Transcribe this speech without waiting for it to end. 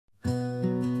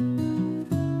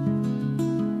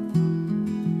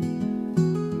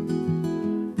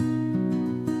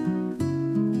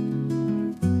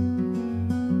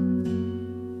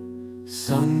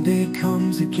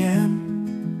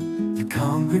again, the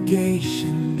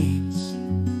congregation meets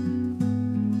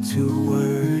to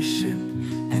worship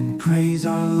and praise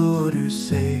our Lord who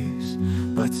saves.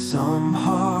 But some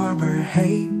harbor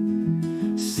hate,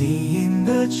 seeing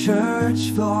the church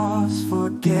flaws,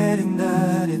 forgetting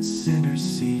that it's sinners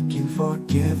seeking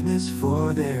forgiveness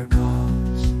for their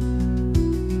cause.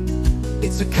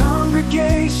 It's a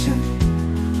congregation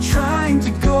trying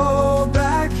to go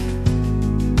back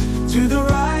to the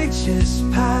righteous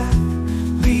path,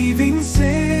 leaving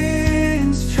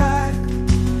sin's track.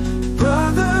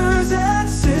 Brothers and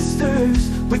sisters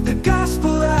with the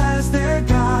gospel as their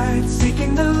guide,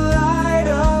 seeking the light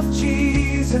of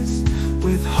Jesus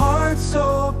with hearts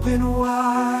open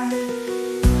wide.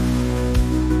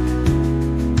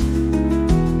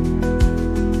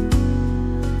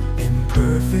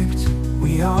 Imperfect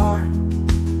we are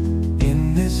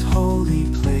in this holy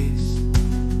place,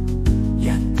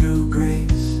 yet through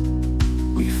grace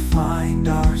we find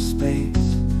our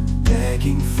space,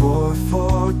 begging for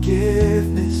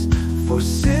forgiveness for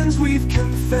sins we've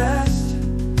confessed.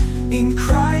 In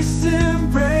Christ's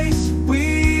embrace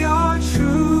we are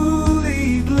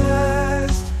truly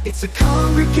blessed. It's a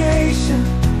congregation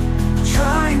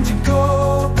trying to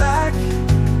go back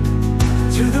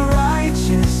to the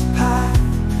righteous path,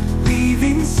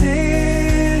 leaving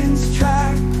sin's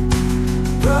track.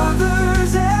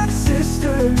 Brothers and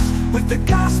sisters with the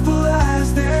gospel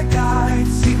as their guide,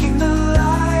 seeking the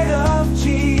light of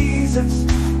Jesus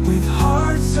with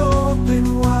hearts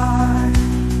open wide.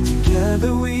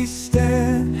 Together we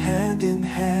stand hand in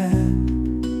hand,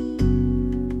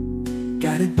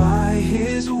 guided by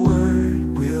His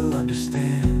word we'll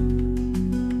understand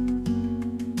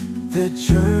the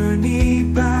journey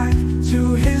back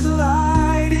to His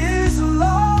light is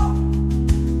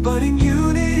long, but in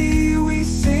unity we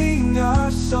sing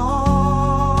our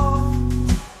song.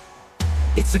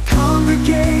 It's a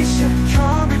congregation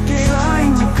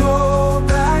trying to go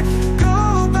back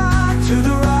to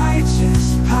the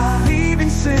righteous path, leaving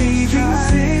sin's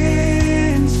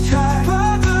track.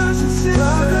 Brothers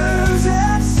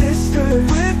and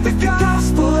sisters with the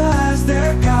gospel as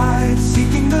their guide,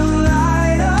 seeking the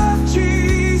light of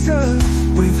Jesus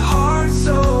with hearts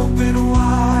open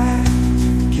wide.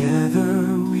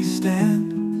 Together we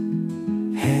stand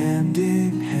hand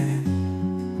in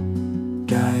hand,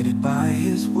 guided by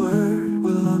His word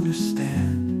we'll understand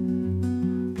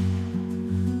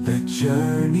the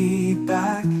journey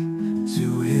back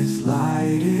to His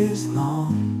light is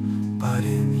long, but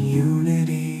in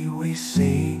unity we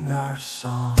sing our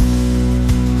song.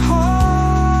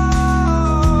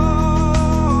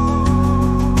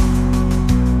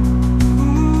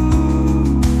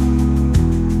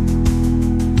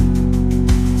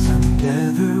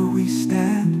 Together we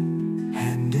stand,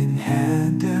 hand in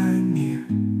hand are near,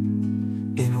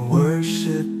 in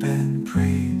worship and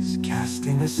praise,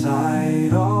 casting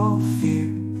aside all fear.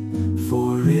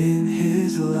 For in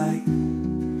His light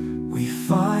we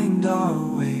find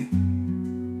our way,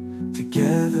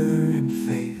 together in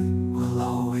faith we'll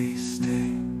always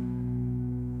stay.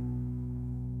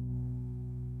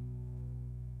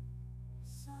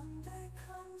 Sunday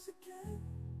comes again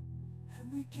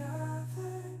and we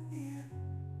gather near,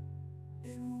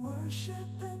 in worship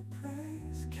and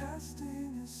praise,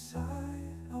 casting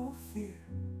aside all fear.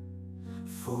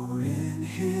 For in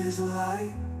His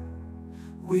light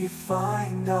we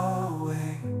find our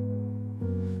way,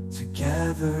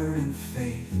 together in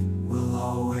faith we'll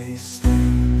always stay.